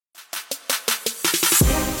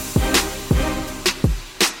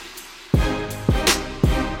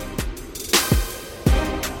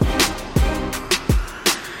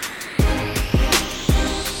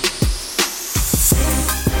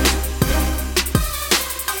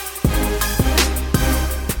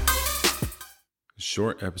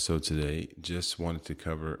Short episode today. Just wanted to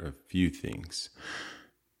cover a few things.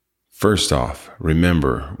 First off,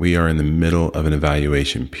 remember, we are in the middle of an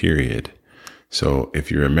evaluation period. So if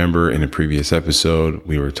you remember in a previous episode,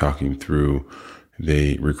 we were talking through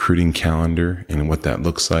the recruiting calendar and what that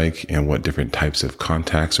looks like and what different types of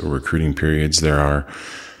contacts or recruiting periods there are.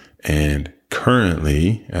 And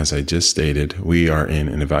currently, as I just stated, we are in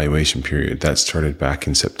an evaluation period that started back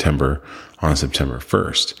in September on September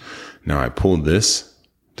 1st. Now, I pulled this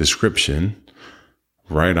description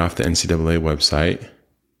right off the NCAA website.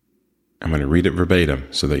 I'm going to read it verbatim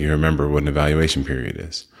so that you remember what an evaluation period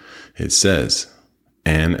is. It says,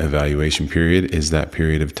 an evaluation period is that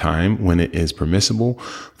period of time when it is permissible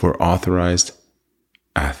for authorized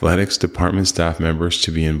athletics department staff members to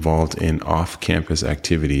be involved in off-campus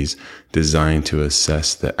activities designed to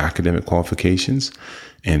assess the academic qualifications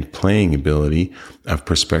and playing ability of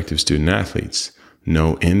prospective student athletes.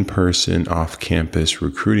 No in-person off-campus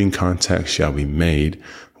recruiting contact shall be made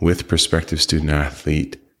with prospective student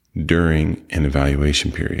athlete during an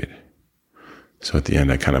evaluation period. So at the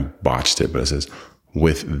end, I kind of botched it, but it says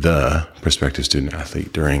with the prospective student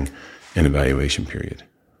athlete during an evaluation period.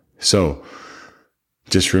 So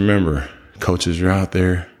just remember, coaches are out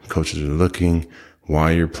there. Coaches are looking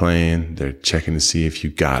while you're playing. They're checking to see if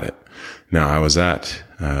you got it. Now, I was at,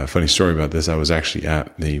 funny story about this. I was actually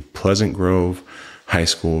at the Pleasant Grove High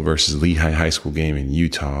School versus Lehigh High School game in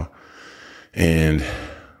Utah. And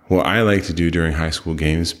what I like to do during high school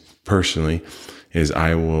games personally is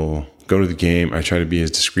I will go to the game. I try to be as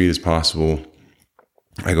discreet as possible.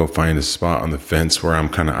 I go find a spot on the fence where I'm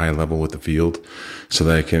kind of eye level with the field so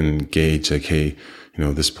that I can gauge like, hey,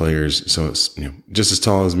 this player's so it's just as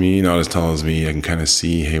tall as me, not as tall as me. I can kind of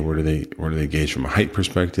see, hey, where do they gauge from a height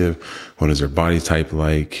perspective? What is their body type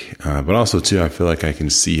like? But also too, I feel like I can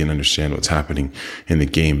see and understand what's happening in the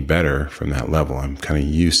game better from that level. I'm kind of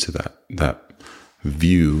used to that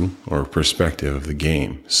view or perspective of the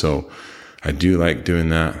game. So I do like doing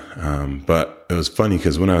that. But it was funny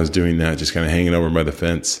because when I was doing that, just kind of hanging over by the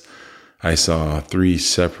fence, I saw 3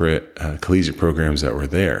 separate collegiate programs that were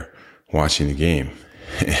there watching the game.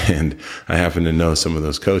 And I happen to know some of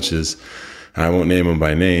those coaches. I won't name them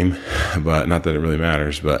by name, but not that it really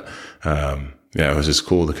matters. But it was just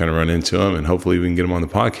cool to kind of run into them, and hopefully we can get them on the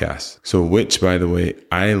podcast. So which, by the way,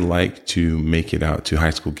 I like to make it out to high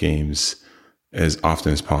school games as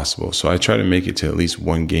often as possible. So I try to make it to at least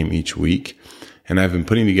one game each week. And I've been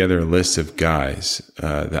putting together a list of guys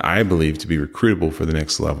that I believe to be recruitable for the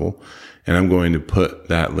next level. And I'm going to put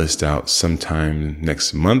that list out sometime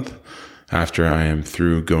next month after I am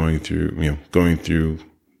through going through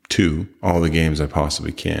to all the games I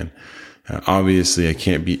possibly can. Obviously, I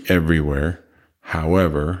can't be everywhere.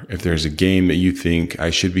 However, if there's a game that you think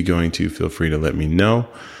I should be going to, feel free to let me know.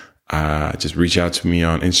 Just reach out to me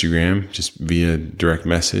on Instagram, just via direct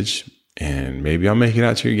message, and maybe I'll make it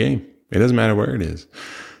out to your game. It doesn't matter where it is.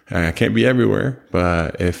 I can't be everywhere,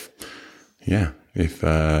 but if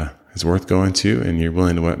it's worth going to and you're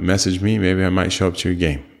willing to message me, maybe I might show up to your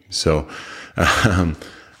game. So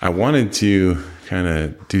I wanted to kind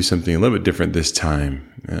of do something a little bit different this time.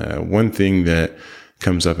 One thing that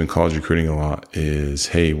comes up in college recruiting a lot is,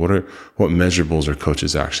 hey, what measurables are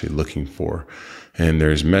coaches actually looking for? And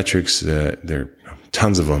there's metrics that there are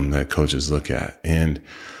tons of them that coaches look at. And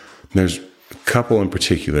there's a couple in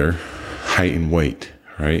particular, height and weight,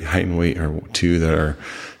 right? Height and weight are 2 that are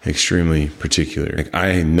extremely particular. Like,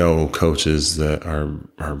 I know coaches that are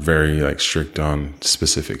very strict on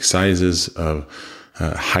specific sizes of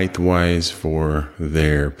height wise for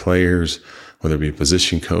their players, whether it be a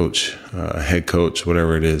position coach, a head coach,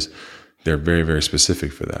 whatever it is. They're very, very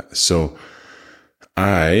specific for that. So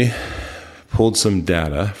I pulled some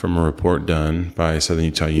data from a report done by Southern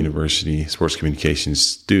Utah University sports communications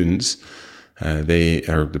students.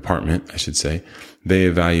 Department, I should say. They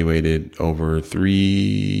evaluated over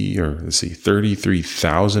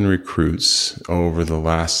 33,000 recruits over the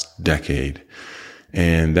last decade.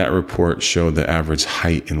 And that report showed the average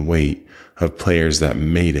height and weight of players that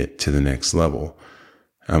made it to the next level,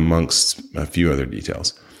 amongst a few other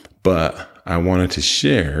details. But I wanted to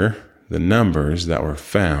share the numbers that were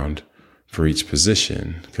found for each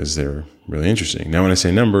position because they're really interesting. Now, when I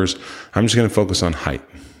say numbers, I'm just going to focus on height,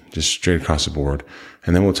 just straight across the board.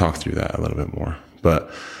 And then we'll talk through that a little bit more.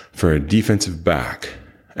 But for a defensive back,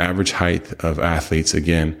 average height of athletes,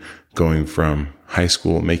 again, going from high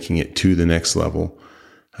school, making it to the next level,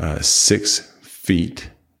 6 feet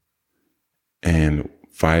and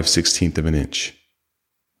 5/16 of an inch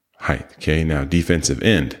height. Okay. Now, defensive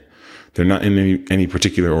end, they're not in any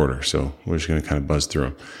particular order. So we're just going to kind of buzz through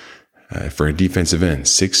them. For a defensive end,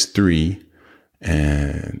 6'3"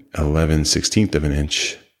 and 11/16 of an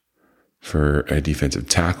inch for a defensive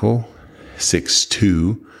tackle,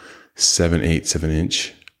 6'2", 7/8 of an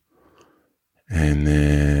inch. And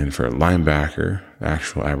then for a linebacker, the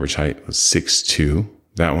actual average height was 6'2".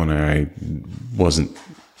 That one I wasn't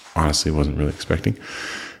really expecting.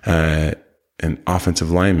 An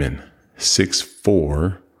offensive lineman,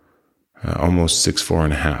 6'4", almost 6'4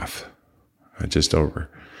 and a half, just over.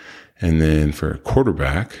 And then for a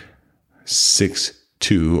quarterback,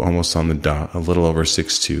 6'2", almost on the dot, a little over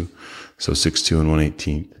 6'2", so 6'2 and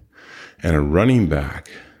 1/18. And a running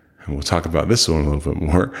back, and we'll talk about this one a little bit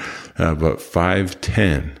more, but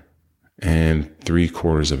 5'10" and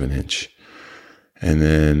 3/4 of an inch. And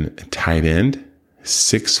then a tight end,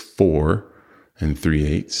 6'4" and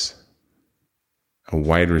 3/8. A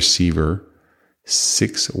wide receiver,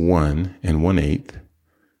 6'1" and 1/8.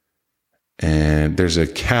 And there's a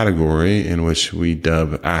category in which we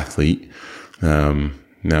dub athlete.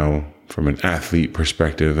 Now, from an athlete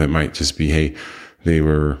perspective, it might just be, hey, they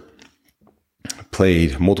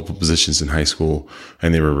played multiple positions in high school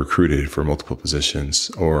and they were recruited for multiple positions,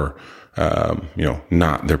 or,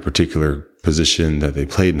 not their particular position that they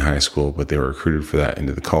played in high school, but they were recruited for that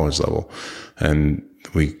into the college level. And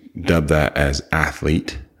we dub that as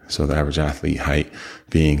athlete. So the average athlete height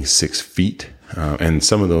being 6 feet. And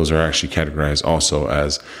some of those are actually categorized also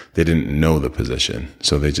as they didn't know the position,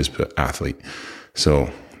 so they just put athlete. So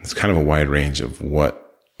it's kind of a wide range of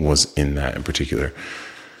what was in that in particular.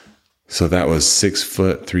 So that was 6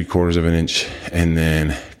 foot, 3/4 of an inch. And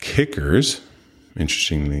then kickers,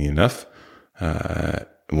 interestingly enough,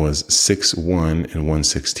 was 6'1" and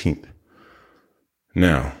 1/16.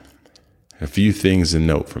 Now, a few things to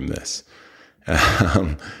note from this.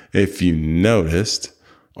 If you noticed,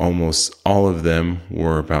 almost all of them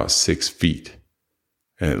were about 6 feet,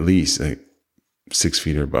 at least 6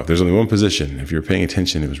 feet or above. There's only one position. If you're paying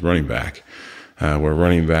attention, it was running back, where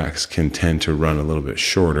running backs can tend to run a little bit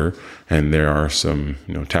shorter. And there are some,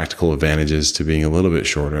 tactical advantages to being a little bit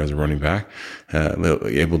shorter as a running back,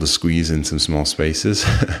 able to squeeze in some small spaces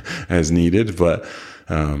as needed. But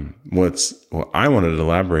what I wanted to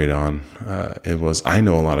elaborate on, I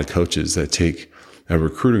know a lot of coaches that take a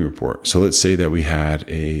recruiting report. So let's say that we had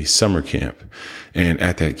a summer camp, and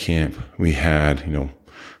at that camp we had,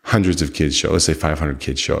 hundreds of kids show. Let's say 500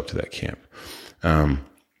 kids show up to that camp.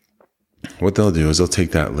 What they'll do is they'll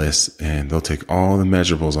take that list and they'll take all the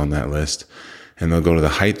measurables on that list, and they'll go to the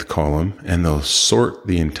height column and they'll sort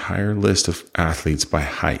the entire list of athletes by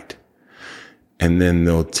height. And then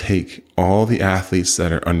they'll take all the athletes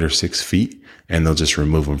that are under 6 feet and they'll just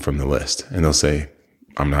remove them from the list. And they'll say,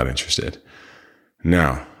 I'm not interested.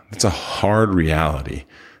 Now, that's a hard reality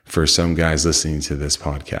for some guys listening to this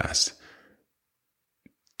podcast.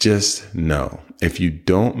 Just know, if you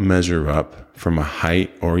don't measure up from a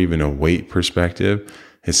height or even a weight perspective,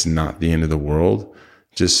 it's not the end of the world.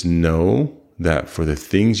 Just know that for the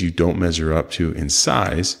things you don't measure up to in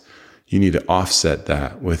size, you need to offset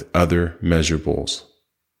that with other measurables.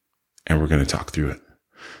 And we're going to talk through it.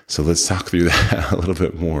 So let's talk through that a little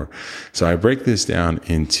bit more. So I break this down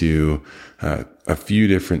into a few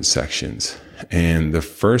different sections. And the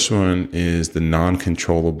first one is the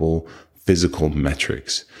non-controllable physical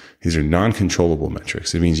metrics. These are non-controllable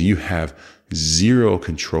metrics. It means you have zero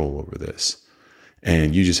control over this.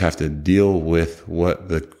 And you just have to deal with what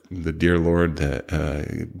the dear Lord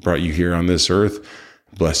that brought you here on this earth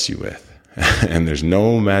blessed you with. And there's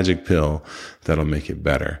no magic pill that'll make it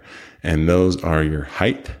better. And those are your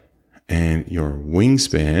height and your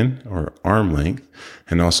wingspan or arm length,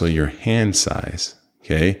 and also your hand size.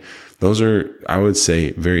 Okay. Those are, I would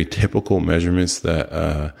say, very typical measurements that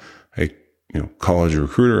a college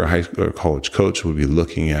recruiter or high school or college coach would be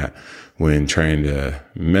looking at when trying to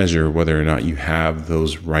measure whether or not you have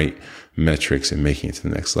those right metrics and making it to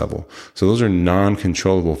the next level. So those are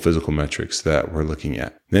non-controllable physical metrics that we're looking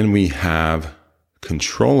at. Then we have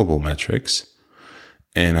controllable metrics,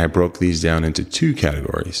 and I broke these down into two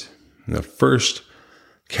categories. And the first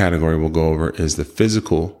category we'll go over is the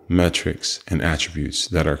physical metrics and attributes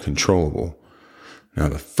that are controllable. Now,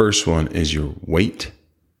 the first one is your weight.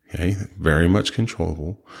 Okay, very much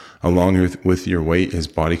controllable. Along with your weight is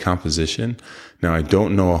body composition. Now, I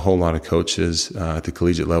don't know a whole lot of coaches at the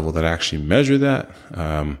collegiate level that actually measure that.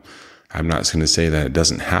 I'm not going to say that it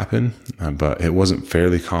doesn't happen, but it wasn't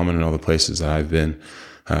fairly common in all the places that I've been.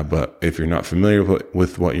 But if you're not familiar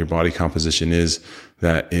with what your body composition is,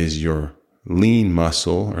 that is your lean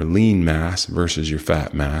muscle or lean mass versus your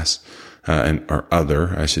fat mass, or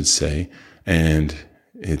other, I should say. And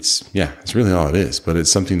it's really all it is, but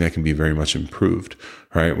it's something that can be very much improved,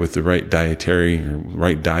 right? With the right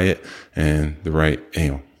right diet and the right,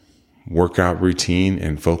 workout routine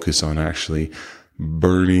and focus on actually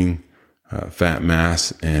burning fat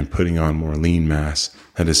mass and putting on more lean mass.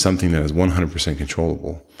 That is something that is 100%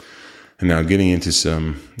 controllable. And now getting into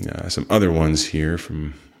some other ones here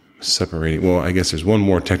from separating. Well, I guess there's one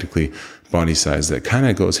more technically body size that kind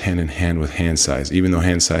of goes hand in hand with hand size. Even though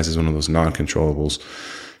hand size is one of those non-controllables,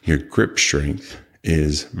 your grip strength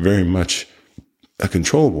is very much a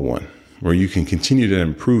controllable one where you can continue to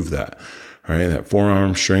improve that. All right, that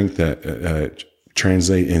forearm strength that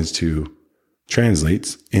translates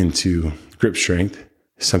into grip strength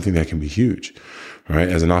is something that can be huge. All right,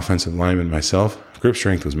 as an offensive lineman myself, grip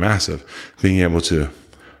strength was massive. Being able to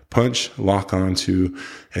punch, lock onto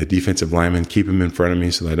a defensive lineman, keep him in front of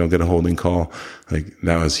me so that I don't get a holding call. Like,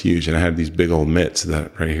 that was huge. And I had these big old mitts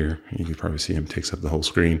that right here, you can probably see him takes up the whole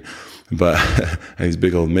screen, but I had these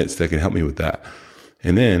big old mitts that can help me with that.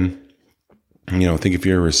 And then, think if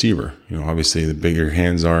you're a receiver, obviously the bigger your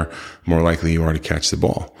hands are, more likely you are to catch the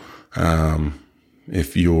ball.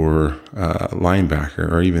 If you're a linebacker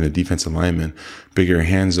or even a defensive lineman, bigger your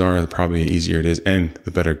hands are, the probably easier it is. And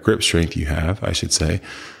the better grip strength you have, I should say,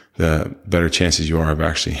 the better chances you are of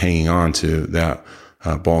actually hanging on to that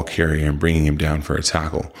ball carrier and bringing him down for a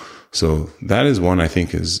tackle. So that is one I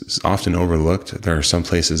think is often overlooked. There are some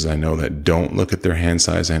places I know that don't look at their hand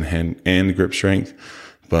size and grip strength,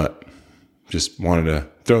 but just wanted to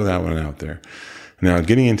throw that one out there. Now,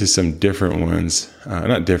 getting into some different ones,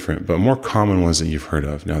 not different, but more common ones that you've heard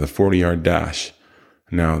of. Now, the 40-yard dash.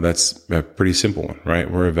 Now, that's a pretty simple one,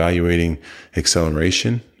 right? We're evaluating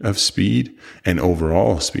acceleration of speed and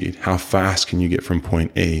overall speed. How fast can you get from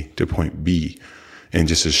point A to point B in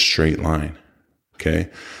just a straight line? Okay.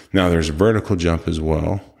 Now, there's a vertical jump as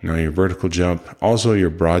well. Now, your vertical jump, also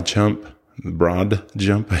your broad jump.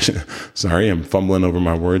 Sorry, I'm fumbling over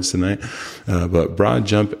my words tonight. But broad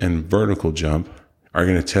jump and vertical jump are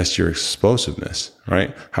going to test your explosiveness,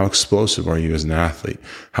 right? How explosive are you as an athlete?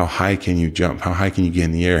 How high can you jump? How high can you get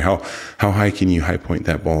in the air? How high can you high point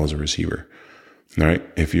that ball as a receiver? All right.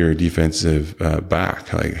 If you're a defensive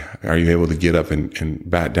back, like, are you able to get up and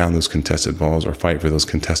bat down those contested balls or fight for those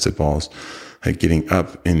contested balls? Like, getting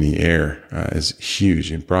up in the air is huge.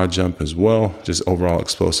 And broad jump as well, just overall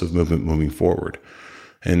explosive movement moving forward.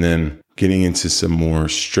 And then getting into some more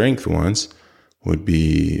strength ones would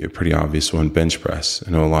be a pretty obvious one, bench press. I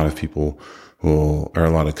know a lot of people a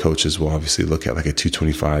lot of coaches will obviously look at like a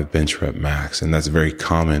 225 bench rep max, and that's very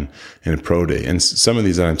common in a pro day. And some of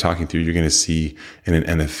these that I'm talking through, you're going to see in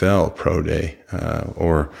an NFL pro day,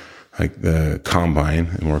 or like the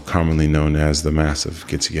combine, more commonly known as the massive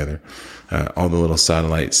get together. All the little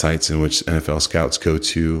satellite sites in which NFL scouts go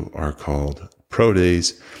to are called pro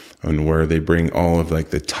days, and where they bring all of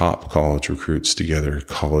like the top college recruits together,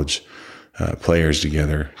 college players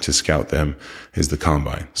together to scout them, is the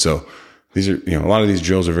combine. So these are, a lot of these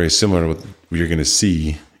drills are very similar to what you're going to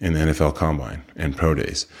see in the NFL combine and pro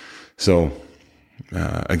days. So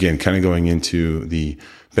again, kind of going into the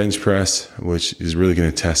bench press, which is really going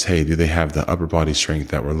to test, hey, do they have the upper body strength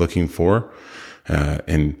that we're looking for?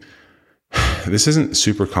 And this isn't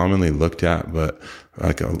super commonly looked at, but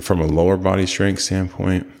like from a lower body strength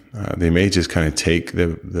standpoint, they may just kind of take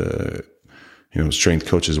the strength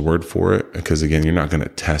coach's word for it, because again, you're not going to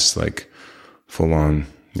test like full on,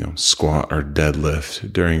 squat or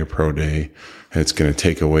deadlift during a pro day. It's going to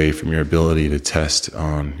take away from your ability to test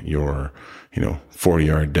on your,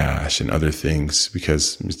 40-yard dash and other things,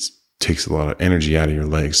 because it takes a lot of energy out of your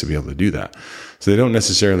legs to be able to do that. So they don't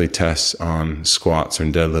necessarily test on squats or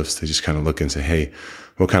deadlifts. They just kind of look and say, hey,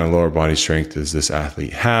 what kind of lower body strength does this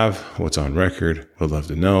athlete have? What's on record? Would love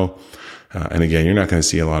to know. And again, you're not going to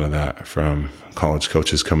see a lot of that from college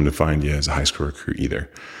coaches coming to find you as a high school recruit either.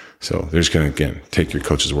 So they're just going to, again, take your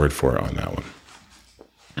coach's word for it on that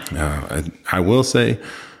one. I will say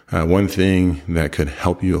one thing that could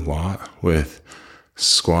help you a lot with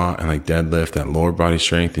squat and like deadlift, that lower body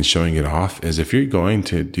strength and showing it off, is if you're going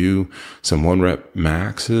to do some 1 rep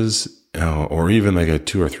maxes, or even like a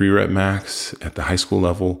 2 or 3 rep max at the high school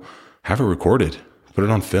level, have it recorded, put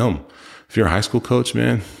it on film. If you're a high school coach,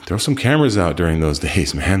 man, throw some cameras out during those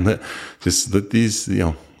days, man. Let these,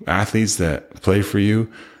 athletes that play for you,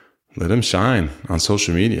 let them shine on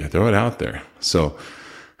social media. Throw it out there. So,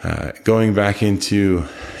 going back into,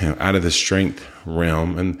 out of the strength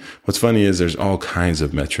realm. And what's funny is there's all kinds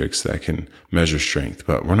of metrics that can measure strength,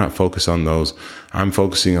 but we're not focused on those. I'm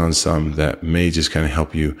focusing on some that may just kind of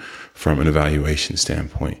help you from an evaluation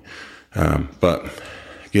standpoint. But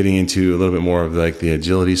getting into a little bit more of like the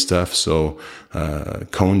agility stuff. So,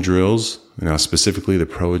 cone drills, specifically the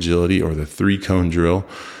pro agility or the 3-cone drill,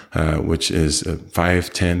 which is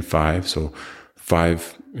 5, 10, 5. So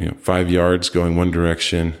 5 yards going one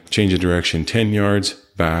direction, change of direction, 10 yards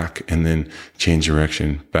back, and then change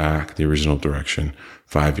direction back the original direction,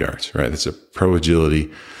 5 yards, right? That's a pro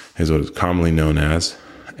agility is what it's commonly known as.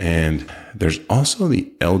 And there's also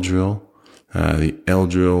the L drill. The L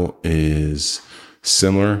drill is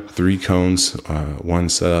similar, 3 cones, one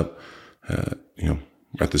setup,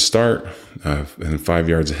 at the start, and 5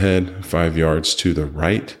 yards ahead, 5 yards to the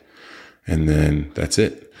right. And then that's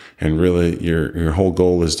it. And really your whole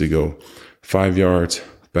goal is to go 5 yards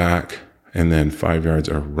back and then 5 yards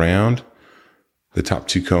around the top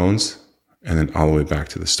 2 cones and then all the way back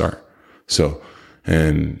to the start. So,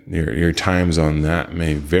 and your times on that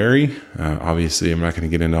may vary. Obviously, I'm not going to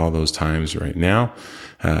get into all those times right now.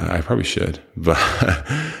 I probably should, but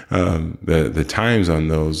the times on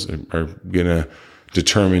those are going to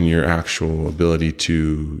determine your actual ability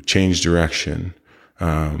to change direction,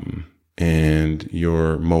 and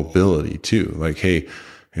your mobility too. Like, hey,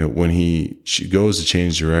 when he goes to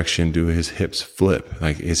change direction, do his hips flip?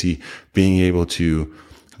 Like, is he being able to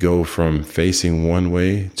go from facing one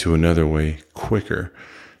way to another way quicker?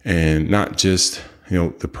 And not just,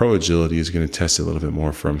 the pro agility is going to test a little bit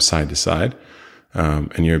more from side to side,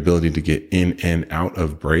 and your ability to get in and out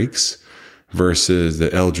of breaks, versus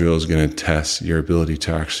the L drill is going to test your ability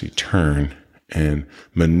to actually turn and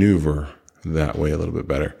maneuver that way a little bit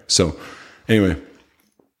better. So anyway,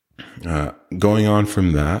 going on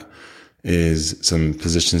from that is some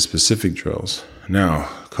position specific drills. Now,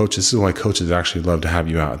 coaches, this is why coaches actually love to have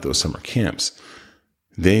you out at those summer camps.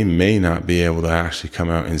 They may not be able to actually come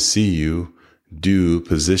out and see you do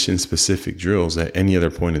position specific drills at any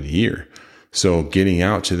other point of the year. So getting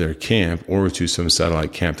out to their camp or to some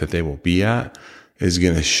satellite camp that they will be at is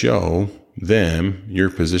going to show them your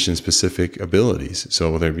position specific abilities.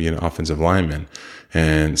 So whether it be an offensive lineman,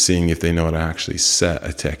 and seeing if they know how to actually set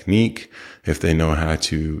a technique, if they know how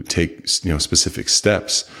to take, specific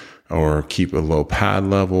steps or keep a low pad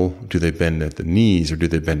level. Do they bend at the knees or do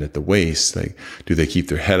they bend at the waist? Like, do they keep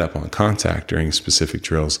their head up on contact during specific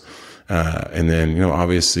drills? And then,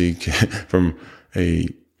 obviously from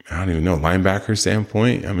linebacker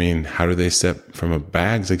standpoint, how do they step from a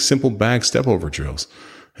bag? It's like simple bag step over drills.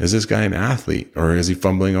 Is this guy an athlete or is he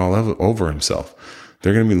fumbling all over himself?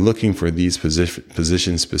 They're going to be looking for these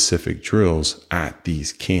position specific drills at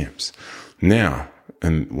these camps. Now,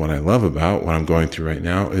 and what I love about what I'm going through right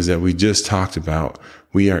now is that we just talked about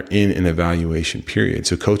we are in an evaluation period.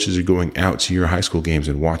 So coaches are going out to your high school games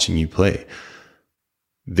and watching you play.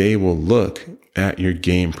 They will look at your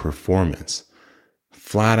game performance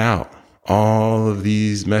flat out. All of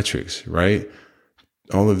these metrics, right?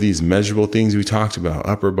 All of these measurable things we talked about: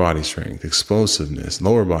 upper body strength, explosiveness,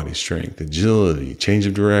 lower body strength, agility, change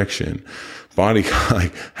of direction, body,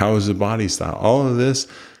 like how is the body style? All of this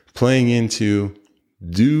playing into,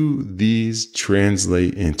 do these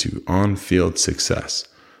translate into on-field success?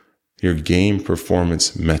 Your game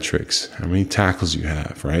performance metrics, how many tackles you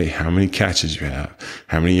have, right? How many catches you have,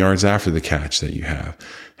 how many yards after the catch that you have,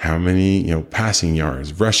 how many, passing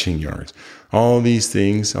yards, rushing yards, all these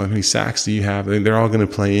things, how many sacks do you have? They're all going to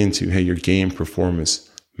play into, hey, your game performance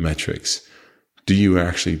metrics. Do you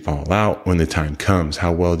actually ball out when the time comes?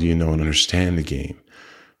 How well do you know and understand the game,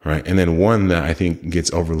 right? And then one that I think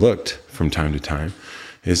gets overlooked from time to time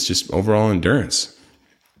is just overall endurance.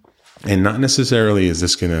 And not necessarily is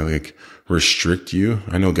this going to restrict you.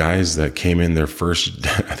 I know guys that came in their first,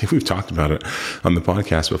 I think we've talked about it on the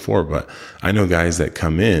podcast before, but I know guys that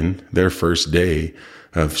come in their first day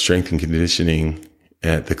of strength and conditioning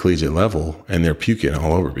at the collegiate level and they're puking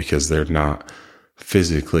all over because they're not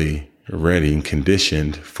physically ready and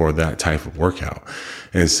conditioned for that type of workout.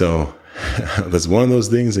 And so that's one of those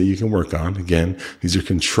things that you can work on. Again, these are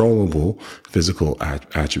controllable physical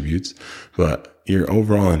attributes, but your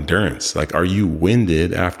overall endurance, like, are you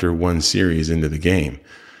winded after one series into the game?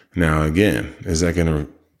 Now, again, is that going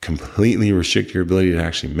to completely restrict your ability to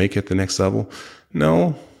actually make it the next level?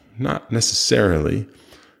 No, not necessarily.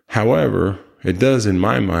 However, it does in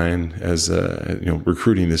my mind as,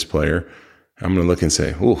 recruiting this player, I'm going to look and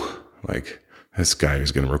say, this guy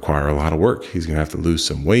is going to require a lot of work. He's going to have to lose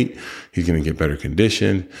some weight. He's going to get better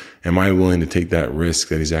conditioned. Am I willing to take that risk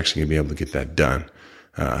that he's actually going to be able to get that done?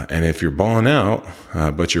 And if you're balling out,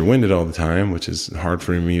 but you're winded all the time, which is hard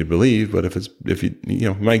for me to believe, but if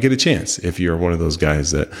you might get a chance if you're one of those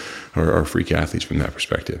guys that are freak athletes from that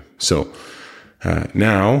perspective. So,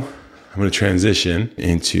 now I'm going to transition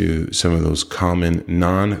into some of those common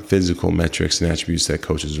non-physical metrics and attributes that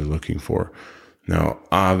coaches are looking for. Now,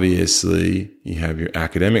 obviously, you have your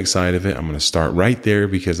academic side of it. I'm going to start right there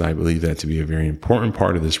because I believe that to be a very important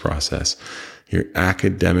part of this process. Your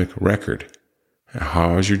academic record.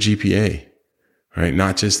 How is your GPA? Right?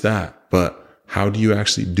 Not just that, but how do you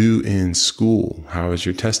actually do in school? How is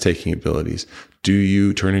your test taking abilities? Do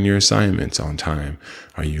you turn in your assignments on time?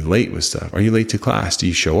 Are you late with stuff? Are you late to class? Do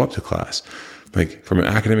you show up to class? Like from an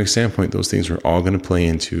academic standpoint, those things are all going to play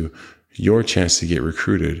into your chance to get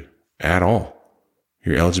recruited at all.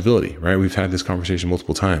 Your eligibility, right? We've had this conversation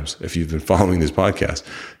multiple times. If you've been following this podcast,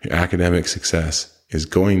 your academic success is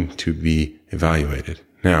going to be evaluated.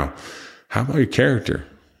 Now, how about your character?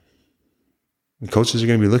 Coaches are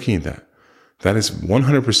going to be looking at that. That is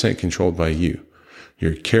 100% controlled by you.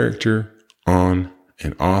 Your character on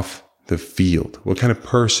and off the field. What kind of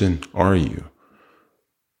person are you?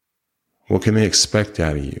 What can they expect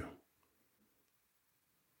out of you?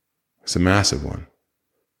 It's a massive one.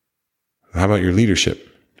 How about your leadership?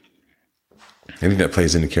 I think that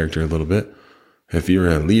plays into character a little bit. If you're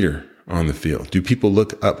a leader on the field, do people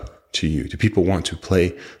look up to you? Do people want to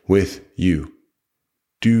play with you?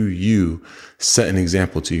 Do you set an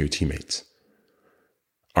example to your teammates?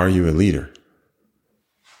 Are you a leader?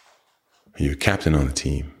 Are you a captain on the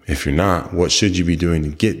team? If you're not, what should you be doing to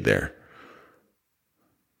get there?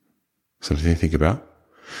 Something to think about.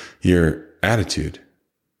 Your attitude,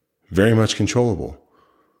 very much controllable.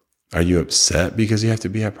 Are you upset because you have to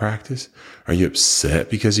be at practice? Are you upset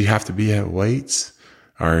because you have to be at weights?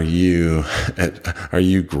 Are you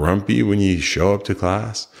grumpy when you show up to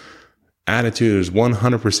class? Attitude is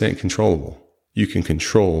 100% controllable. You can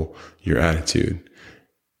control your attitude.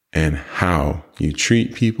 And how you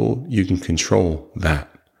treat people, you can control that.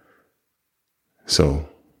 So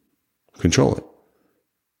control it.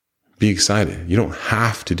 Be excited. You don't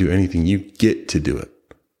have to do anything. You get to do it.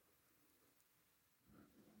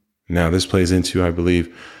 Now, this plays into, I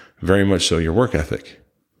believe, very much so your work ethic.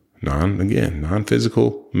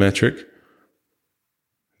 Non-physical metric.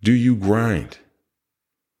 Do you grind?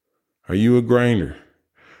 Are you a grinder?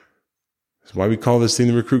 That's why we call this thing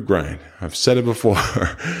the recruit grind. I've said it before.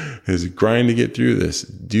 Is grind to get through this.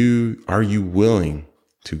 Are you willing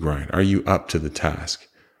to grind? Are you up to the task?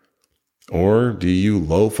 Or do you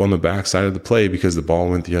loaf on the backside of the play because the ball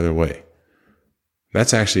went the other way?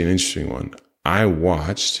 That's actually an interesting one. I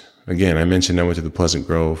watched, again, I mentioned I went to the Pleasant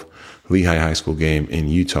Grove Lehigh High School game in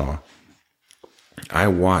Utah. I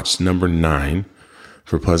watched number 9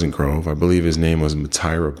 for Pleasant Grove. I believe his name was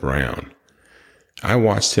Matira Brown. I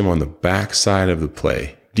watched him on the backside of the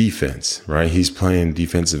play, defense, right? He's playing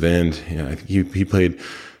defensive end. He played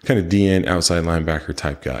kind of DN, outside linebacker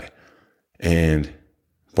type guy. And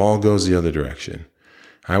ball goes the other direction.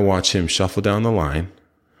 I watch him shuffle down the line,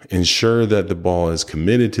 ensure that the ball is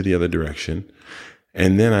committed to the other direction.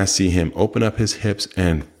 And then I see him open up his hips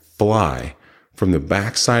and fly from the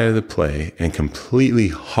backside of the play and completely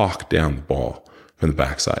hawk down the ball from the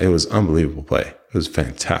backside. It was an unbelievable play. It was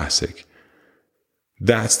fantastic.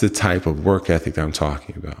 That's the type of work ethic that I'm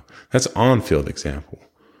talking about. That's on-field example.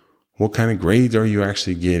 What kind of grades are you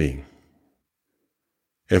actually getting?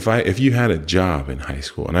 If you had a job in high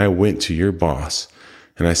school and I went to your boss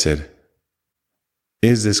and I said,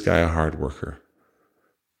 is this guy a hard worker?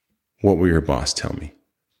 What will your boss tell me?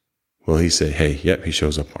 Will he say, hey, yep, he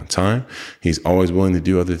shows up on time. He's always willing to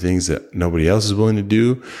do other things that nobody else is willing to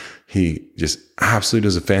do. He just absolutely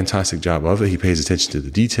does a fantastic job of it. He pays attention to the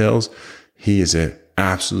details. He is an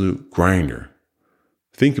absolute grinder.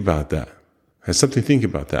 Think about that. That's something to think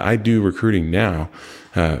about that. I do recruiting now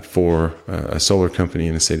for a solar company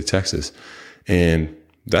in the state of Texas. And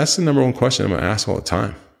that's the number one question I'm going to ask all the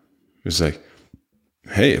time. It's like,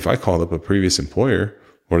 hey, if I called up a previous employer,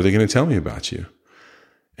 what are they going to tell me about you?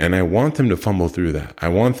 And I want them to fumble through that. I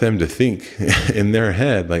want them to think in their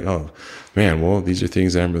head like, oh, man, well, these are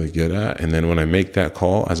things that I'm really good at. And then when I make that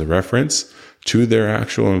call as a reference to their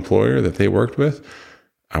actual employer that they worked with,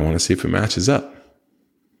 I want to see if it matches up.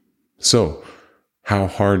 So how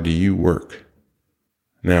hard do you work?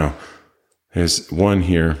 Now, there's one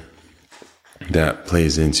here that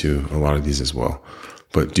plays into a lot of these as well.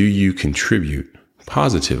 But do you contribute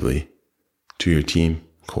positively to your team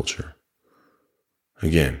culture?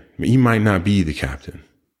 Again, you might not be the captain.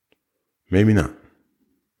 Maybe not.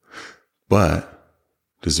 But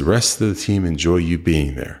does the rest of the team enjoy you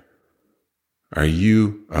being there? Are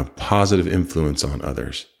you a positive influence on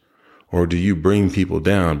others? Or do you bring people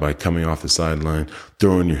down by coming off the sideline,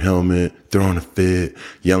 throwing your helmet, throwing a fit,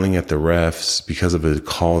 yelling at the refs because of a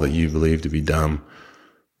call that you believe to be dumb?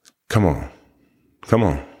 Come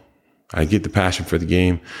on. I get the passion for the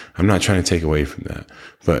game. I'm not trying to take away from that.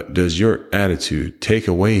 But does your attitude take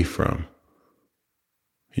away from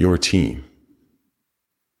your team?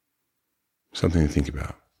 Something to think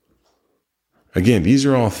about. Again, these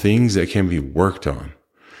are all things that can be worked on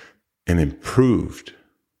and improved.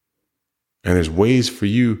 And there's ways for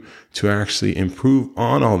you to actually improve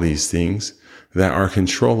on all these things that are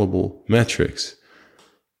controllable metrics.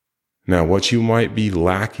 Now, what you might be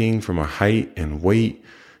lacking from a height and weight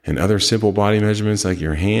and other simple body measurements like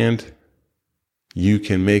your hand, you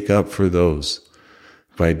can make up for those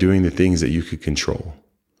by doing the things that you could control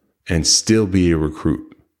and still be a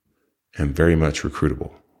recruit and very much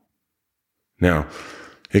recruitable. Now,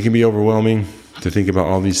 it can be overwhelming to think about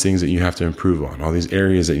all these things that you have to improve on, all these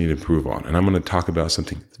areas that you need to improve on. And I'm going to talk about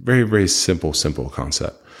something very, very simple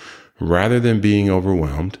concept. Rather than being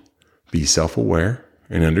overwhelmed, be self-aware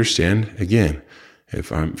and understand, again,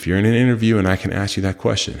 if you're in an interview and I can ask you that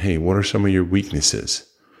question, hey, what are some of your weaknesses?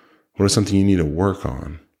 What is something you need to work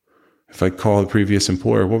on? If I call the previous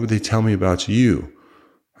employer, what would they tell me about you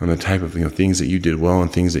on the type of things that you did well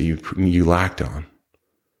and things that you lacked on?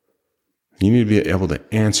 You need to be able to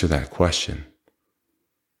answer that question.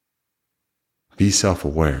 Be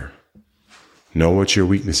self-aware. Know what your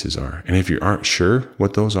weaknesses are. And if you aren't sure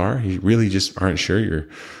what those are, you really just aren't sure, you're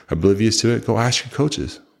oblivious to it, go ask your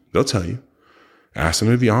coaches. They'll tell you. Ask them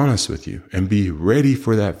to be honest with you and be ready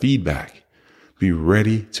for that feedback. Be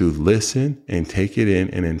ready to listen and take it in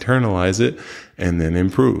and internalize it and then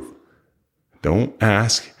improve. Don't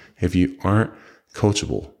ask if you aren't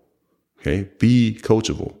coachable. Okay? Be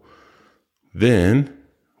coachable. Then,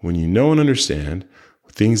 when you know and understand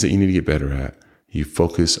things that you need to get better at, you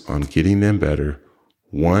focus on getting them better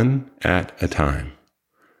one at a time.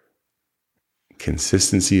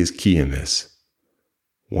 Consistency is key in this.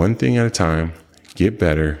 One thing at a time, get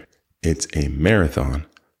better. It's a marathon,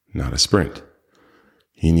 not a sprint.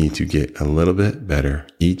 You need to get a little bit better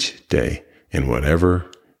each day in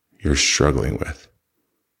whatever you're struggling with.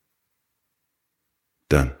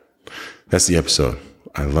 Done. That's the episode.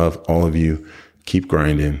 I love all of you. Keep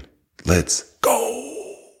grinding. Let's go.